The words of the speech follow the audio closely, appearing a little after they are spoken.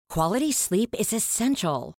Quality sleep is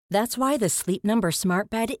essential. That's why the Sleep Number Smart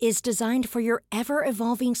Bed is designed for your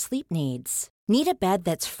ever-evolving sleep needs. Need a bed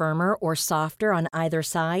that's firmer or softer on either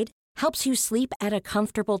side? Helps you sleep at a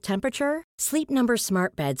comfortable temperature? Sleep Number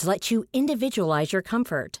Smart Beds let you individualize your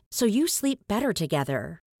comfort, so you sleep better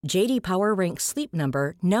together. J.D. Power ranks Sleep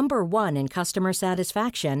Number number 1 in customer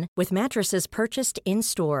satisfaction with mattresses purchased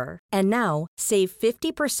in-store. And now, save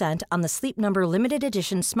 50% on the Sleep Number Limited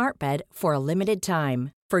Edition Smart Bed for a limited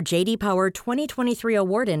time. For J.D. Power 2023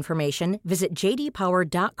 award information, visit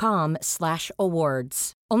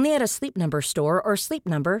jdpower.com/awards. Only at a Sleep Number store or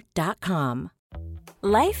sleepnumber.com.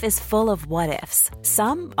 Life is full of what-ifs.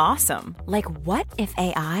 Some awesome, like what if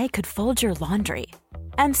AI could fold your laundry?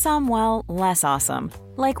 And some, well, less awesome,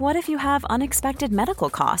 like what if you have unexpected medical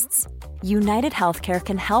costs? United Healthcare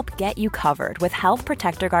can help get you covered with Health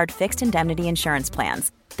Protector Guard fixed indemnity insurance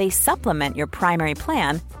plans. They supplement your primary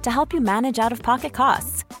plan to help you manage out-of-pocket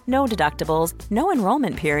costs. No deductibles, no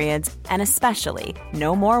enrollment periods, and especially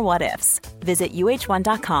no more what-ifs. Visit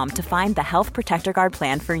uh1.com to find the Health Protector Guard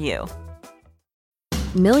plan for you.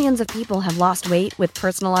 Millions of people have lost weight with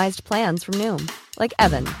personalized plans from Noom. Like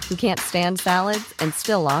Evan, who can't stand salads and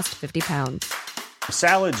still lost 50 pounds.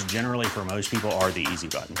 Salads generally for most people are the easy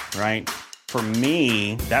button, right? For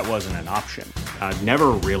me, that wasn't an option. I never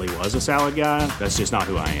really was a salad guy. That's just not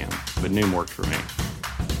who I am. But Noom worked for me.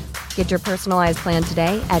 Get your personalized plan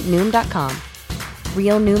today at Noom.com.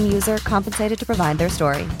 Real Noom user compensated to provide their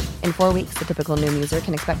story. In 4 weeks, the typical Noom user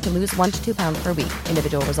can expect to lose 1 to 2 pounds per week.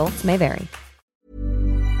 Individual results may vary.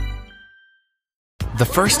 The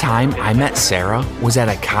first time I met Sarah was at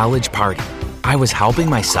a college party. I was helping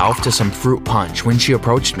myself to some fruit punch when she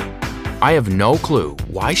approached me. I have no clue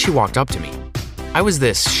why she walked up to me. I was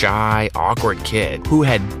this shy, awkward kid who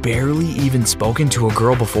had barely even spoken to a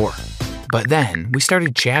girl before. But then we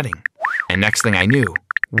started chatting, and next thing I knew,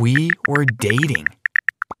 we were dating.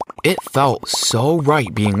 It felt so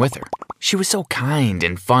right being with her. She was so kind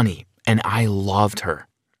and funny, and I loved her.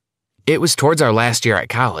 It was towards our last year at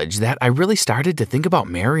college that I really started to think about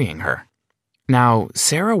marrying her. Now,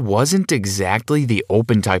 Sarah wasn't exactly the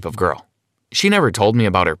open type of girl. She never told me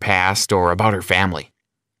about her past or about her family.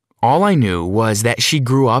 All I knew was that she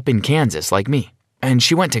grew up in Kansas like me, and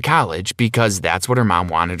she went to college because that's what her mom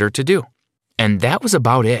wanted her to do. And that was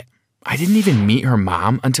about it. I didn't even meet her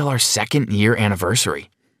mom until our 2nd-year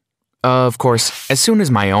anniversary. Of course, as soon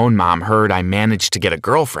as my own mom heard I managed to get a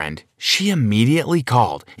girlfriend, she immediately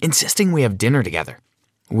called, insisting we have dinner together.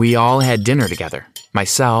 We all had dinner together,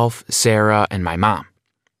 myself, Sarah, and my mom.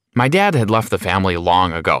 My dad had left the family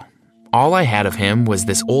long ago. All I had of him was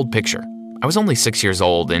this old picture. I was only 6 years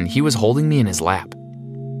old, and he was holding me in his lap.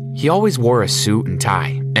 He always wore a suit and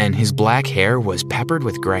tie, and his black hair was peppered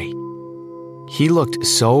with gray. He looked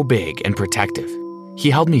so big and protective. He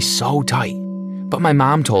held me so tight. But my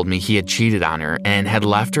mom told me he had cheated on her and had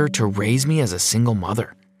left her to raise me as a single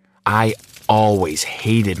mother. I always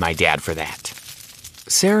hated my dad for that.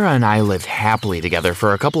 Sarah and I lived happily together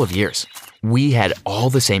for a couple of years. We had all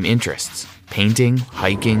the same interests: painting,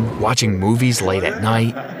 hiking, watching movies late at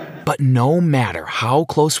night. But no matter how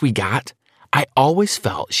close we got, I always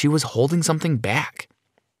felt she was holding something back.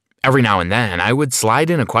 Every now and then, I would slide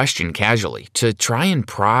in a question casually to try and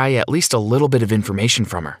pry at least a little bit of information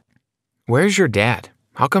from her. Where's your dad?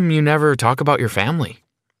 How come you never talk about your family?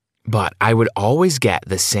 But I would always get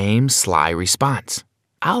the same sly response.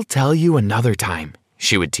 I'll tell you another time,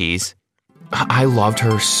 she would tease. I loved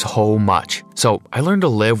her so much, so I learned to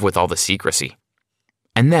live with all the secrecy.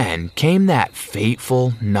 And then came that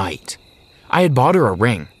fateful night. I had bought her a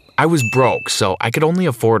ring. I was broke, so I could only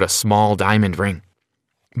afford a small diamond ring.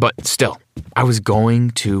 But still, I was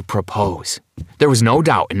going to propose. There was no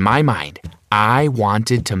doubt in my mind. I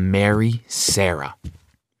wanted to marry Sarah.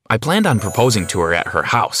 I planned on proposing to her at her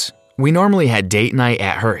house. We normally had date night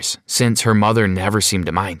at hers, since her mother never seemed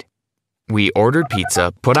to mind. We ordered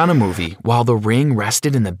pizza, put on a movie, while the ring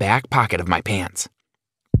rested in the back pocket of my pants.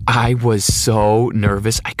 I was so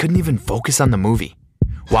nervous I couldn't even focus on the movie.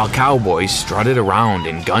 While cowboys strutted around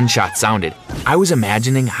and gunshots sounded, I was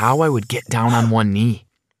imagining how I would get down on one knee.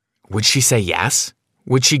 Would she say yes?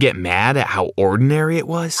 Would she get mad at how ordinary it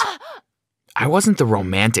was? I wasn't the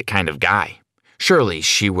romantic kind of guy. Surely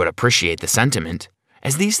she would appreciate the sentiment.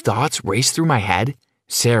 As these thoughts raced through my head,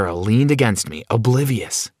 Sarah leaned against me,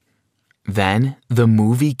 oblivious. Then the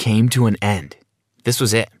movie came to an end. This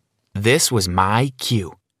was it. This was my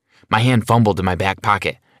cue. My hand fumbled in my back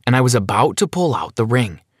pocket, and I was about to pull out the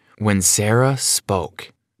ring when Sarah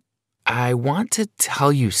spoke. I want to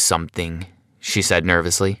tell you something, she said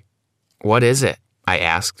nervously. What is it? I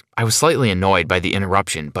asked. I was slightly annoyed by the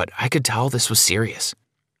interruption, but I could tell this was serious.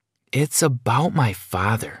 It's about my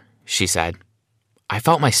father, she said. I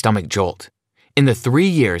felt my stomach jolt. In the 3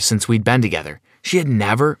 years since we'd been together, she had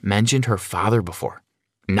never mentioned her father before.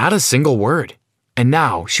 Not a single word. And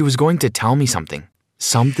now she was going to tell me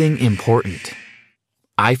something important.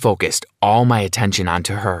 I focused all my attention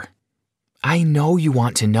onto her. I know you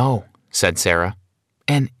want to know, said Sarah.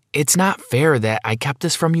 And it's not fair that I kept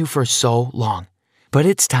this from you for so long. But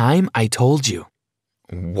it's time I told you.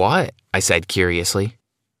 What? I said curiously.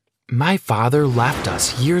 My father left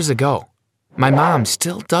us years ago. My mom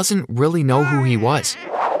still doesn't really know who he was.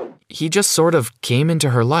 He just sort of came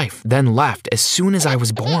into her life, then left as soon as I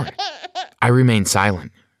was born. I remained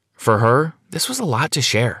silent. For her, this was a lot to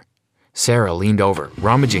share. Sarah leaned over,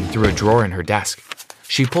 rummaging through a drawer in her desk.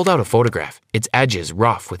 She pulled out a photograph, its edges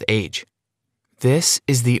rough with age. This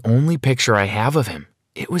is the only picture I have of him.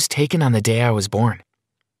 It was taken on the day I was born.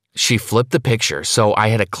 She flipped the picture so I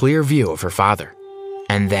had a clear view of her father.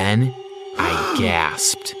 And then I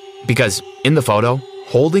gasped. Because in the photo,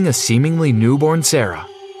 holding a seemingly newborn Sarah,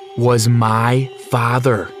 was my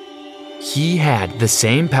father. He had the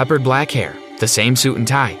same peppered black hair, the same suit and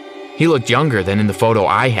tie. He looked younger than in the photo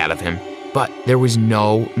I had of him, but there was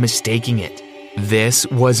no mistaking it. This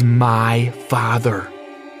was my father.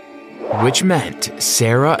 Which meant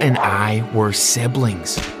Sarah and I were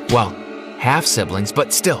siblings. Well, half siblings,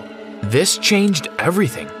 but still, this changed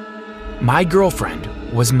everything. My girlfriend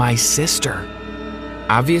was my sister.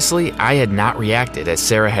 Obviously, I had not reacted as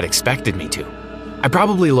Sarah had expected me to. I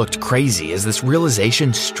probably looked crazy as this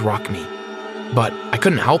realization struck me. But I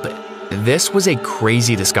couldn't help it. This was a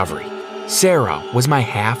crazy discovery. Sarah was my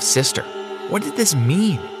half-sister. What did this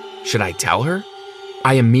mean? Should I tell her?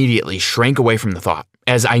 I immediately shrank away from the thought,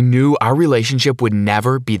 as I knew our relationship would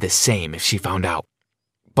never be the same if she found out.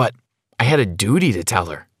 But I had a duty to tell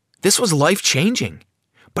her. This was life-changing.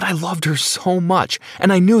 But I loved her so much,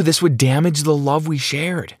 and I knew this would damage the love we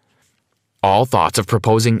shared. All thoughts of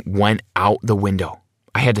proposing went out the window.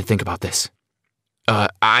 I had to think about this.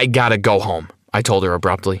 I gotta go home, I told her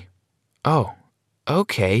abruptly. Oh,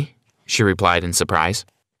 okay, she replied in surprise.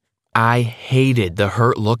 I hated the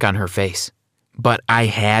hurt look on her face, but I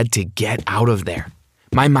had to get out of there.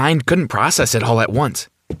 My mind couldn't process it all at once.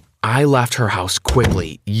 I left her house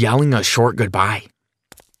quickly, yelling a short goodbye.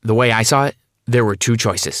 The way I saw it, there were two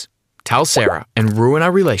choices. Tell Sarah and ruin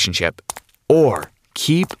our relationship, or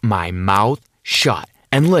keep my mouth shut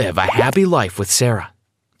and live a happy life with Sarah.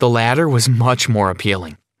 The latter was much more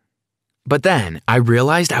appealing. But then I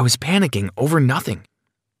realized I was panicking over nothing.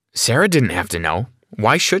 Sarah didn't have to know.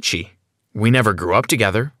 Why should she? We never grew up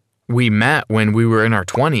together. We met when we were in our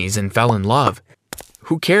 20s and fell in love.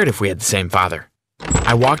 Who cared if we had the same father?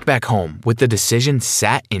 I walked back home with the decision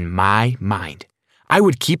set in my mind. I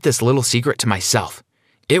would keep this little secret to myself.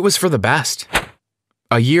 It was for the best.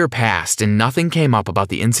 A year passed and nothing came up about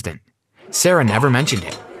the incident. Sarah never mentioned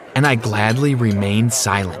it, and I gladly remained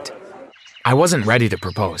silent. I wasn't ready to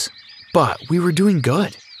propose, but we were doing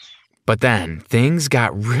good. But then things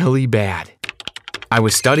got really bad. I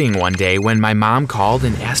was studying one day when my mom called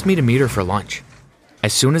and asked me to meet her for lunch.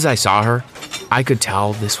 As soon as I saw her, I could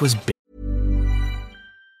tell this was big.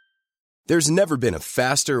 There's never been a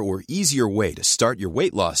faster or easier way to start your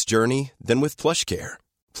weight loss journey than with PlushCare.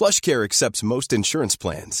 PlushCare accepts most insurance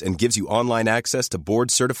plans and gives you online access to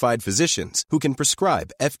board-certified physicians who can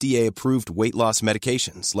prescribe FDA-approved weight loss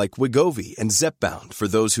medications like Wegovy and Zepbound for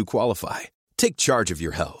those who qualify. Take charge of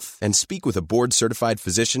your health and speak with a board-certified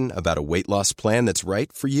physician about a weight loss plan that's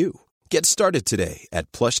right for you. Get started today at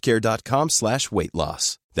plushcare.com/weight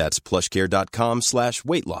loss. That's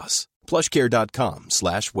plushcare.com/weight loss.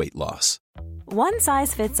 plushcare.com/weight loss. One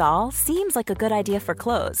size fits all seems like a good idea for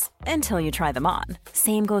clothes until you try them on.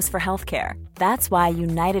 Same goes for healthcare. That's why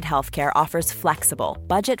United Healthcare offers flexible,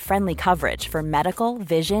 budget-friendly coverage for medical,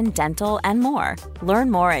 vision, dental, and more. Learn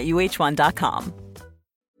more at uh1.com.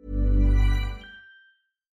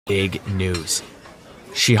 Big news.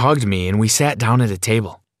 She hugged me and we sat down at a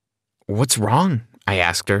table. What's wrong? I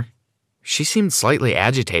asked her. She seemed slightly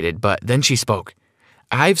agitated, but then she spoke.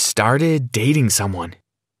 I've started dating someone.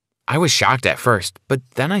 I was shocked at first, but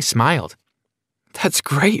then I smiled. That's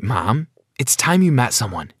great, Mom. It's time you met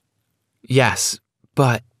someone. Yes,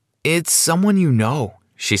 but it's someone you know,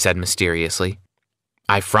 she said mysteriously.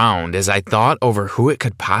 I frowned as I thought over who it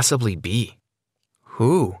could possibly be.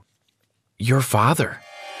 Who? Your father.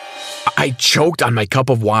 I choked on my cup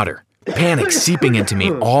of water, panic seeping into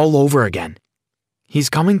me all over again. He's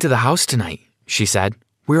coming to the house tonight, she said.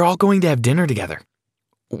 We're all going to have dinner together.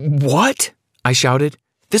 What? I shouted.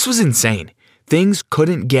 This was insane. Things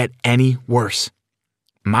couldn't get any worse.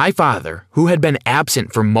 My father, who had been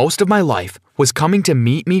absent for most of my life, was coming to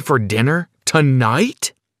meet me for dinner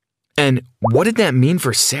tonight? And what did that mean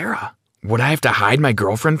for Sarah? Would I have to hide my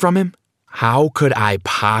girlfriend from him? How could I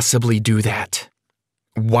possibly do that?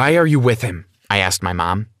 Why are you with him? I asked my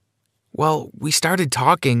mom. Well, we started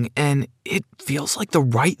talking and it feels like the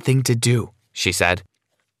right thing to do, she said.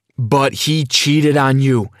 But he cheated on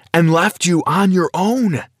you and left you on your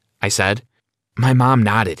own, I said. My mom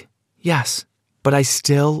nodded. Yes, but I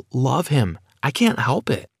still love him. I can't help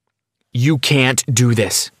it. You can't do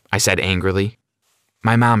this, I said angrily.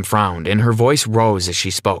 My mom frowned and her voice rose as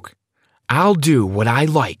she spoke. I'll do what I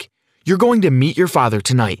like. You're going to meet your father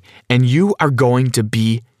tonight and you are going to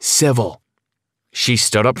be civil. She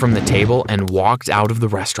stood up from the table and walked out of the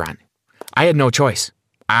restaurant. I had no choice.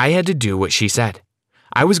 I had to do what she said.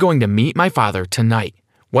 I was going to meet my father tonight,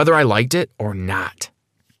 whether I liked it or not.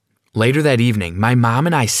 Later that evening, my mom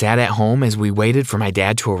and I sat at home as we waited for my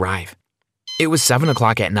dad to arrive. It was 7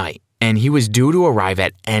 o'clock at night, and he was due to arrive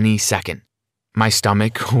at any second. My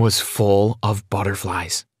stomach was full of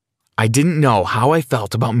butterflies. I didn't know how I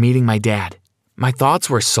felt about meeting my dad. My thoughts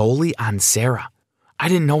were solely on Sarah. I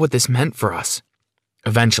didn't know what this meant for us.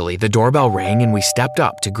 Eventually, the doorbell rang and we stepped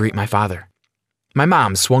up to greet my father. My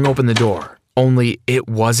mom swung open the door, only it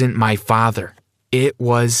wasn't my father. It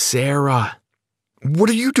was Sarah. What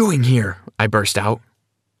are you doing here? I burst out.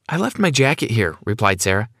 I left my jacket here, replied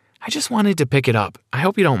Sarah. I just wanted to pick it up. I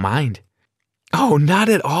hope you don't mind. Oh, not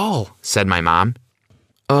at all, said my mom.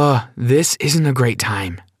 This isn't a great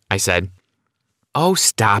time, I said. Oh,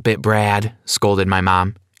 stop it, Brad, scolded my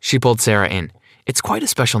mom. She pulled Sarah in. It's quite a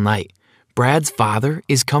special night. Brad's father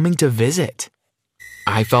is coming to visit.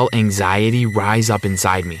 I felt anxiety rise up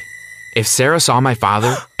inside me. If Sarah saw my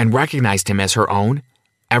father and recognized him as her own,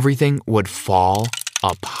 everything would fall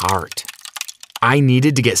apart. I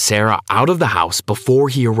needed to get Sarah out of the house before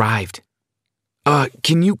he arrived.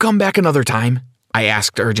 Can you come back another time? I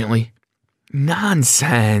asked urgently.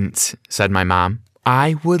 Nonsense, said my mom.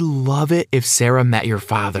 I would love it if Sarah met your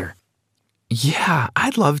father. Yeah,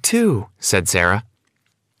 I'd love to, said Sarah.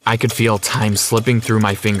 I could feel time slipping through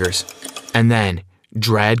my fingers, and then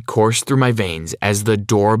dread coursed through my veins as the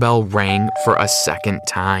doorbell rang for a second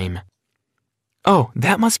time. Oh,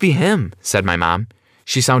 that must be him, said my mom.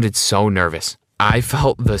 She sounded so nervous. I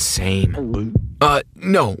felt the same.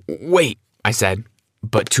 No, wait, I said,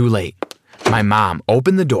 but too late. My mom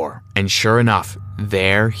opened the door, and sure enough,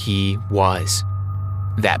 there he was.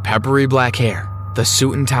 That peppery black hair, the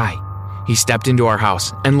suit and tie. He stepped into our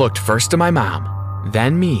house and looked first to my mom,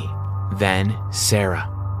 then me, then Sarah.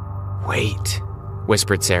 Wait,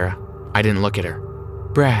 whispered Sarah. I didn't look at her.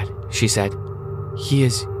 Brad, she said, he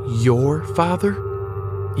is your father?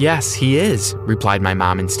 Yes, he is, replied my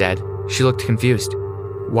mom instead. She looked confused.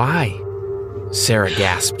 Why? Sarah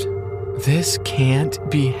gasped. This can't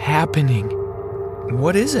be happening.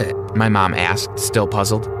 What is it? My mom asked, still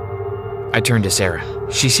puzzled. I turned to Sarah.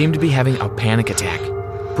 She seemed to be having a panic attack.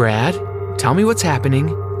 Brad, tell me what's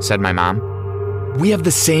happening, said my mom. We have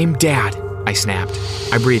the same dad, I snapped.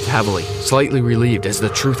 I breathed heavily, slightly relieved as the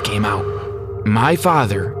truth came out. My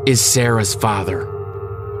father is Sarah's father.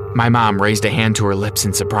 My mom raised a hand to her lips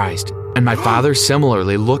in surprise, and my father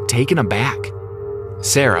similarly looked taken aback.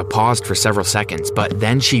 Sarah paused for several seconds, but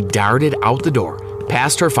then she darted out the door,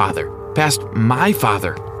 past her father, past my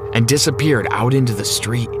father, and disappeared out into the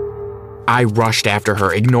street. I rushed after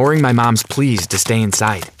her, ignoring my mom's pleas to stay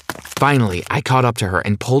inside. Finally, I caught up to her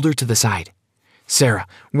and pulled her to the side. Sarah,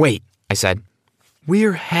 wait, I said.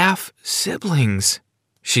 We're half siblings,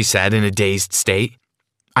 she said in a dazed state.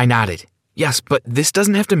 I nodded. Yes, but this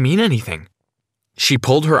doesn't have to mean anything. She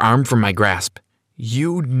pulled her arm from my grasp.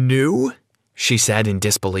 You knew? She said in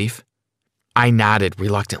disbelief. I nodded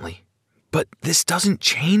reluctantly. But this doesn't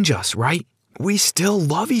change us, right? We still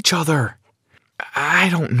love each other. I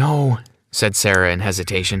don't know, said Sarah in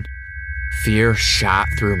hesitation. Fear shot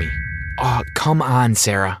through me. Oh, come on,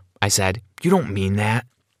 Sarah, I said. You don't mean that.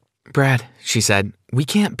 Brad, she said, we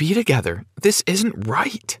can't be together. This isn't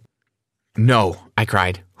right. No, I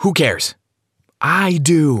cried. Who cares? I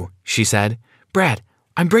do, she said. Brad,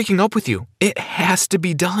 I'm breaking up with you. It has to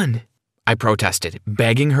be done. I protested,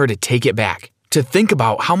 begging her to take it back, to think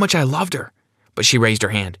about how much I loved her. But she raised her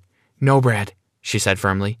hand. No, Brad, she said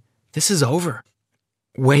firmly. This is over.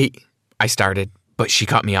 Wait, I started, but she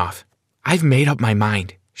cut me off. I've made up my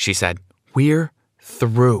mind, she said. We're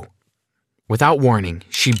through. Without warning,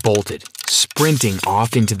 she bolted, sprinting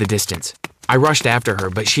off into the distance. I rushed after her,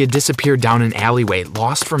 but she had disappeared down an alleyway,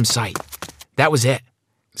 lost from sight. That was it.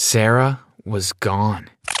 Sarah was gone.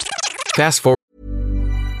 Fast forward.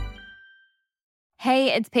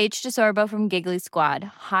 Hey, it's Paige DeSorbo from Giggly Squad.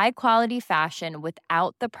 High quality fashion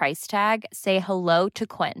without the price tag. Say hello to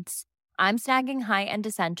Quince. I'm snagging high-end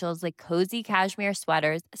essentials like cozy cashmere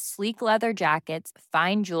sweaters, sleek leather jackets,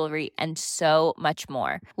 fine jewelry, and so much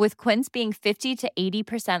more. With Quince being 50 to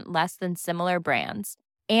 80% less than similar brands.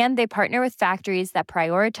 And they partner with factories that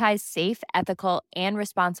prioritize safe, ethical, and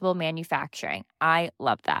responsible manufacturing. I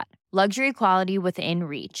love that. Luxury quality within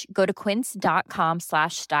reach. Go to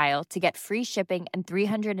quince.com/style to get free shipping and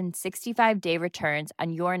 365-day returns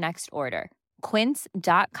on your next order.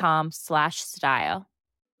 Quince.com/style.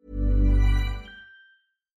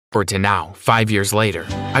 Or to now, 5 years later,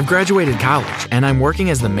 I've graduated college and I'm working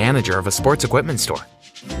as the manager of a sports equipment store.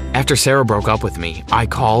 After Sarah broke up with me, I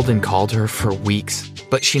called and called her for weeks,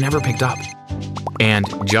 but she never picked up. And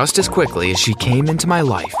just as quickly as she came into my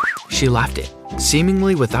life, she left it,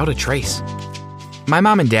 seemingly without a trace. My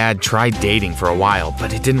mom and dad tried dating for a while,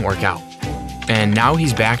 but it didn't work out. And now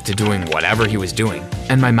he's back to doing whatever he was doing,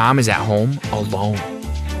 and my mom is at home alone.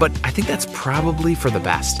 But I think that's probably for the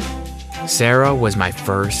best. Sarah was my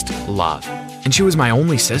first love, and she was my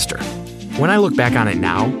only sister. When I look back on it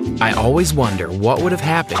now, I always wonder what would have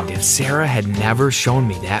happened if Sarah had never shown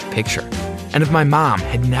me that picture, and if my mom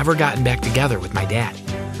had never gotten back together with my dad.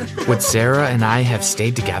 Would Sarah and I have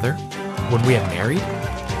stayed together? Would we have married?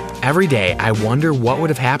 Every day, I wonder what would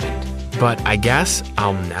have happened, but I guess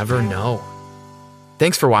I'll never know.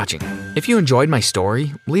 Thanks for watching. If you enjoyed my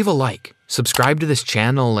story, leave a like, subscribe to this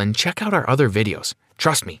channel, and check out our other videos.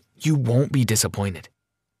 Trust me, you won't be disappointed.